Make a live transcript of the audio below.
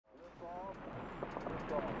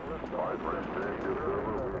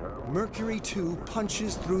Mercury 2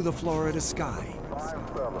 punches through the Florida sky,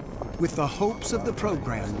 with the hopes of the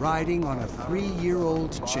program riding on a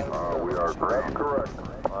 3-year-old chimp. We are correct.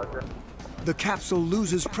 The capsule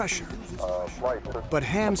loses pressure, but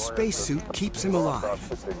Ham's spacesuit keeps him alive.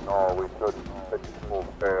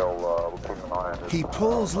 He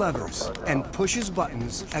pulls levers and pushes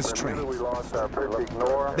buttons as trained.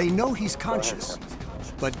 They know he's conscious,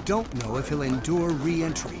 but don't know if he'll endure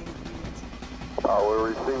re-entry. We're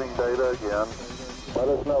receiving data again. Let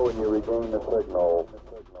us know when you regain the signal.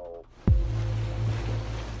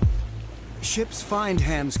 Ships find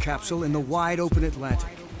Ham's capsule in the wide-open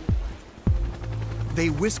Atlantic. They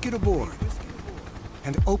whisk it aboard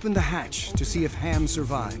and open the hatch to see if Ham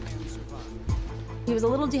survived. He was a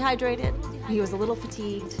little dehydrated, he was a little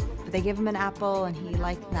fatigued, but they gave him an apple and he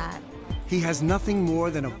liked that. He has nothing more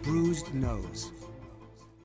than a bruised nose.